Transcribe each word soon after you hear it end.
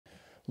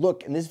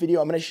Look, in this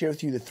video, I'm going to share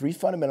with you the 3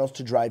 fundamentals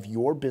to drive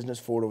your business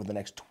forward over the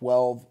next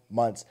 12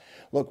 months.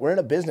 Look, we're in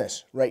a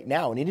business right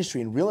now, an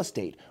industry in real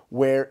estate,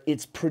 where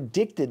it's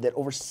predicted that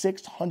over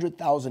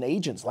 600,000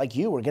 agents like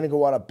you are going to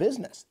go out of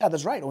business. Yeah,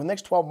 that's right. Over the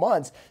next 12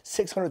 months,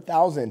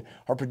 600,000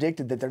 are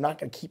predicted that they're not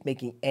going to keep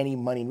making any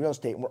money in real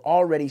estate. And we're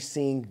already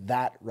seeing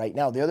that right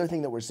now. The other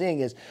thing that we're seeing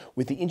is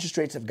with the interest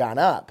rates have gone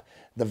up,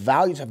 the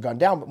values have gone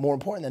down, but more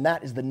important than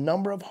that is the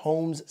number of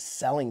homes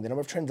selling, the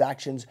number of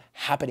transactions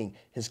happening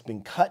has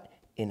been cut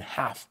in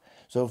half.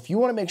 So if you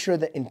want to make sure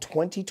that in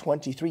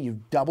 2023 you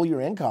double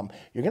your income,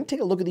 you're going to take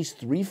a look at these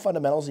 3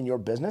 fundamentals in your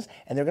business,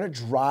 and they're going to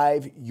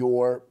drive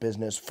your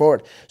business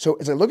forward. So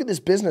as I look at this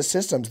business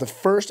systems, the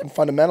first and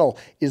fundamental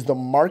is the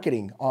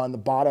marketing on the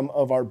bottom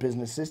of our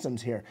business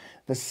systems here.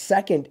 The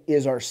second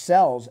is our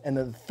sales, and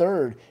the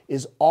third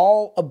is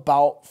all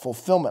about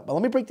fulfillment. But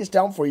let me break this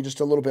down for you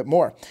just a little bit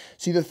more.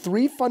 See, the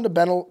 3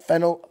 fundamentals,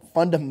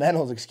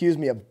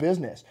 of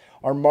business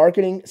are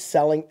marketing,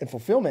 selling, and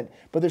fulfillment.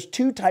 But there's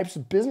 2 types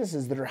of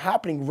businesses that are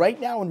happening right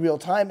now in real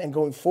time and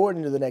going forward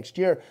into the next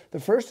year. The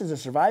first is a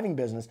surviving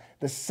business.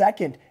 The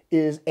second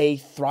is a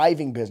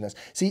thriving business.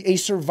 See, a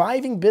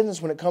surviving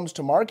business when it comes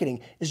to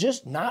marketing is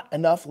just not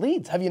enough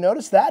leads. Have you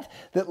noticed that?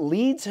 That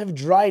leads have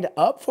dried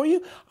up for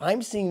you?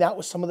 I'm seeing that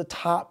with some of the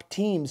top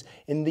teams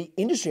in the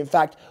industry. In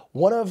fact,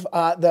 one of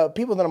the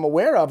people that I'm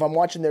aware of, I'm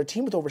watching their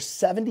team with over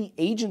 70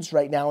 agents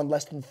right now and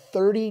less than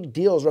 30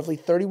 deals, roughly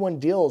 31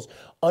 deals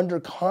under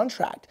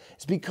contract.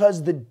 It's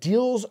because the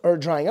deals are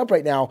drying up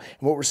right now.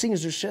 And what we're seeing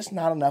is there's just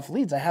not enough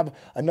leads. I have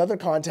another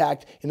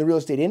contact in the real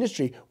estate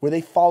industry where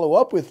they follow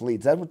up with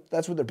leads.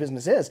 That's what their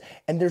business is.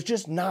 And there's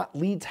just not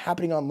leads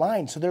happening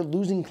online. So they're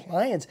losing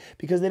clients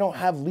because they don't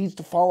have leads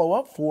to follow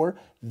up for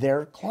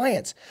their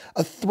clients.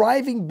 A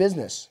thriving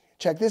business,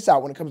 check this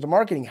out, when it comes to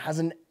marketing, has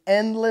an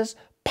endless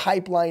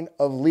pipeline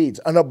of leads,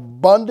 an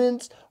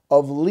abundance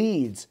of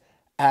leads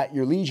at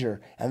your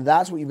leisure. And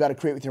that's what you've got to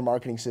create with your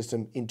marketing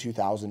system in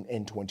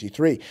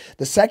 2023.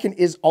 The second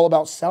is all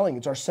about selling.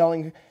 It's our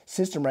selling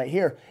system right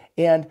here.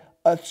 And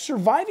a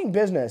surviving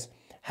business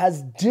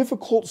has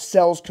difficult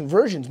sales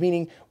conversions,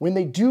 meaning when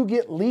they do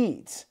get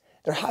leads,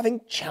 they're having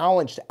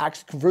challenge to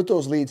actually convert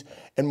those leads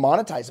and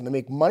monetize them and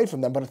make money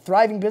from them. But a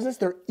thriving business,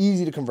 they're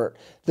easy to convert.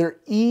 They're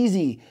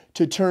easy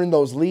to turn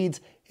those leads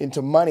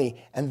into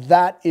money. And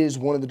that is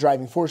one of the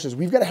driving forces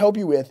we've got to help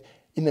you with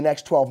in the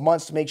next 12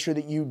 months to make sure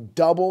that you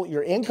double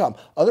your income.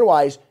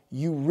 Otherwise,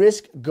 you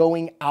risk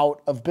going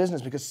out of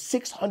business because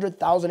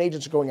 600,000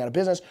 agents are going out of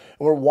business, and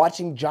we're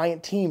watching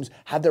giant teams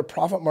have their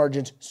profit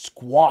margins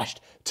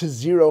squashed to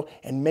zero,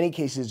 in many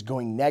cases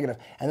going negative.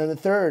 And then the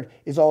third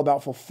is all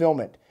about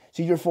fulfillment.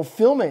 So your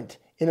fulfillment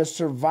in a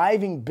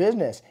surviving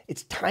business,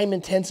 it's time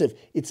intensive,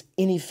 it's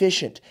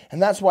inefficient.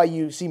 And that's why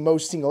you see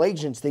most single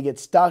agents, they get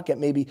stuck at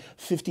maybe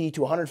 $50,000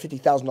 to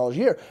 $150,000 a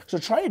year. So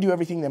trying to do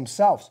everything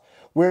themselves.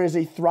 Whereas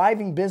a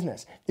thriving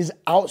business is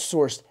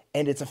outsourced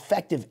and it's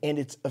effective and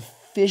it's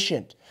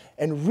efficient.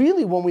 And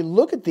really, when we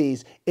look at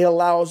these, it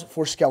allows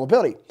for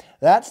scalability.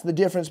 That's the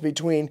difference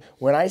between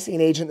when I see an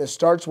agent that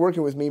starts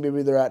working with me,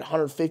 maybe they're at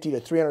 $150,000 to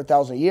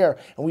 $300,000 a year,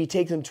 and we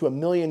take them to $1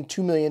 million,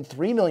 $2 million,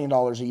 $3 million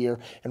a year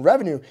in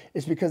revenue,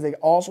 is because they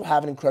also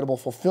have an incredible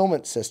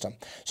fulfillment system.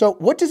 So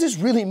what does this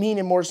really mean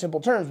in more simple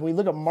terms? When we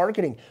look at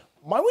marketing,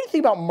 my way to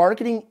think about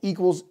marketing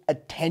equals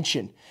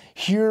attention.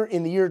 Here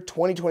in the year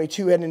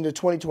 2022 heading into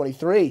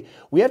 2023,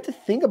 we have to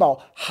think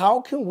about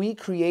how can we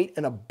create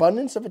an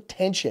abundance of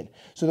attention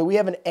so that we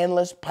have an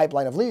endless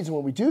pipeline of leads. And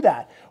when we do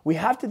that, we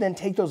have to then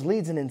take those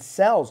leads and in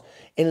sales,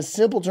 in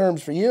simple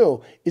terms for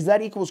you, is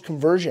that equals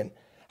conversion.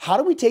 How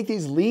do we take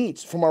these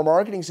leads from our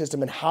marketing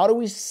system and how do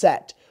we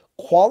set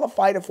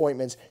qualified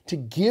appointments to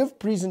give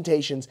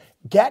presentations,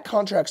 get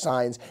contract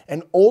signs,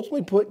 and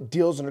ultimately put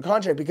deals under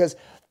contract? Because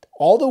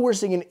although we're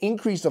seeing an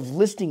increase of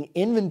listing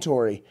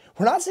inventory,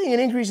 we're not seeing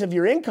an increase of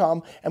your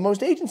income and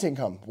most agents'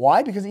 income.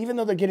 Why? Because even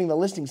though they're getting the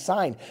listing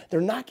signed,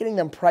 they're not getting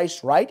them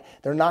priced right.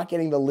 They're not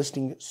getting the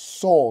listing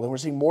sold. And we're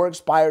seeing more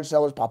expired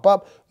sellers pop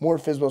up, more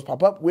FSBOs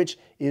pop up, which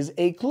is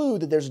a clue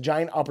that there's a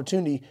giant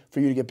opportunity for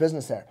you to get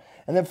business there.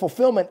 And then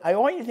fulfillment, I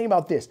want you to think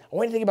about this. I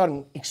want you to think about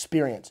an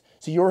experience.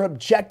 So your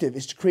objective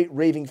is to create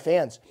raving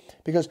fans,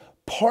 because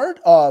part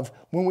of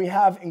when we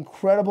have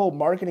incredible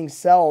marketing,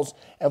 sales,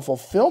 and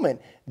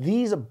fulfillment,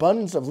 these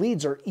abundance of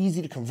leads are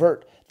easy to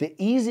convert. The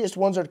easiest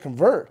ones to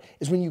convert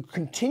is when you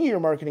continue your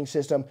marketing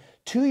system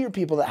to your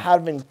people that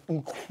have an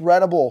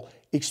incredible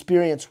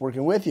experience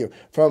working with you,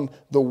 from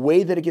the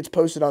way that it gets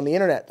posted on the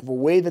internet, the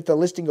way that the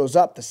listing goes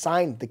up, the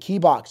sign, the key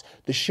box,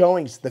 the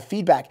showings, the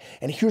feedback.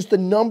 And here's the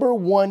number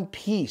one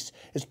piece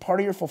as part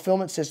of your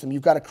fulfillment system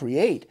you've got to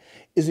create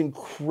is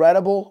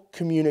incredible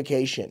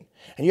communication.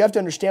 And you have to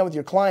understand with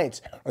your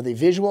clients, are they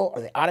visual?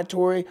 Are they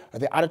auditory? Are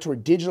they auditory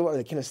digital? Are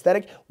they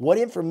kinesthetic? What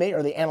information?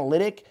 Are they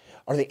analytic?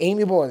 Are they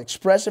amiable? Are they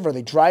expressive? Are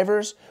they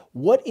drivers?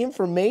 What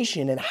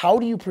information and how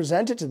do you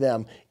present it to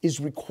them is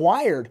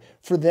required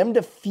for them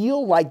to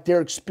feel like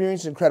their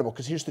experience is incredible?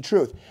 Because here's the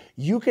truth.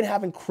 You can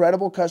have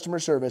incredible customer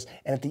service,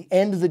 and at the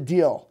end of the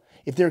deal,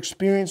 If their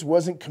experience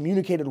wasn't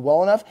communicated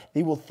well enough,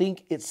 they will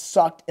think it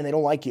sucked and they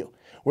don't like you.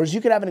 Whereas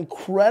you could have an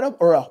incredible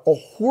or a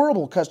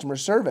horrible customer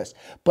service,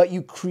 but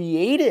you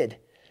created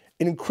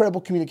an incredible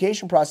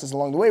communication process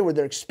along the way where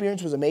their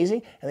experience was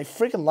amazing and they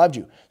freaking loved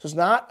you. So it's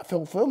not,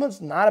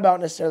 fulfillment's not about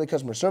necessarily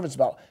customer service, it's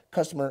about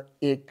customer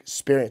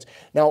experience.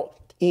 Now,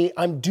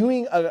 I'm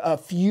doing a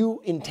few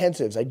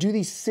intensives. I do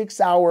these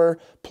 6-hour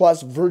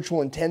plus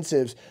virtual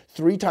intensives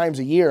 3 times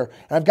a year,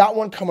 and I've got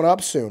one coming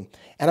up soon.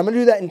 And I'm gonna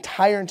do that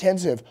entire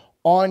intensive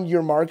on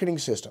your marketing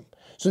system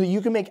so that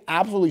you can make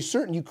absolutely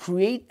certain you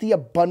create the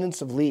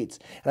abundance of leads.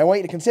 And I want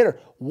you to consider,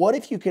 what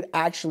if you could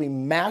actually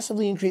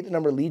massively increase the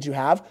number of leads you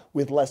have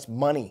with less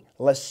money,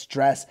 less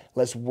stress,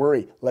 less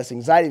worry, less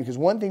anxiety? Because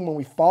one thing when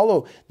we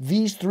follow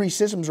these 3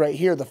 systems right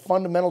here, the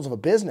fundamentals of a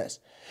business,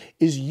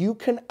 is you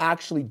can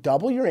actually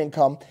double your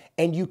income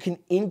and you can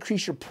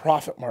increase your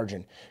profit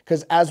margin.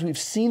 Because as we've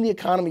seen the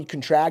economy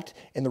contract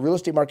and the real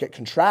estate market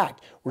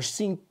contract, we're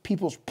seeing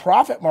people's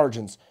profit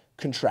margins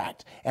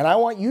contract. And I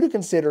want you to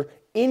consider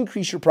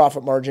increase your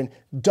profit margin,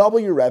 double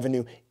your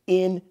revenue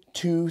in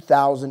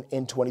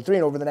 2023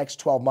 and over the next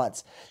 12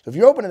 months. So if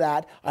you're open to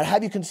that, I'd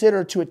have you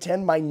consider to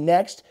attend my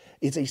next,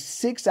 it's a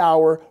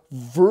 6-hour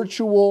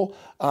virtual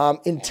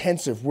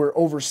intensive where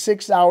over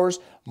 6 hours,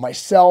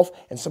 myself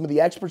and some of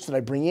the experts that I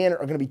bring in are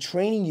going to be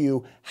training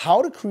you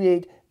how to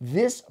create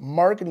this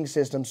marketing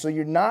system so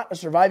you're not a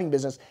surviving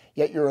business,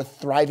 yet you're a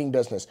thriving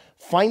business.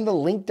 Find the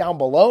link down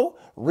below,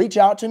 reach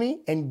out to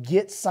me, and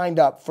get signed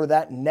up for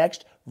that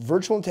next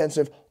virtual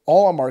intensive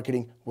all on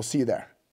marketing. We'll see you there.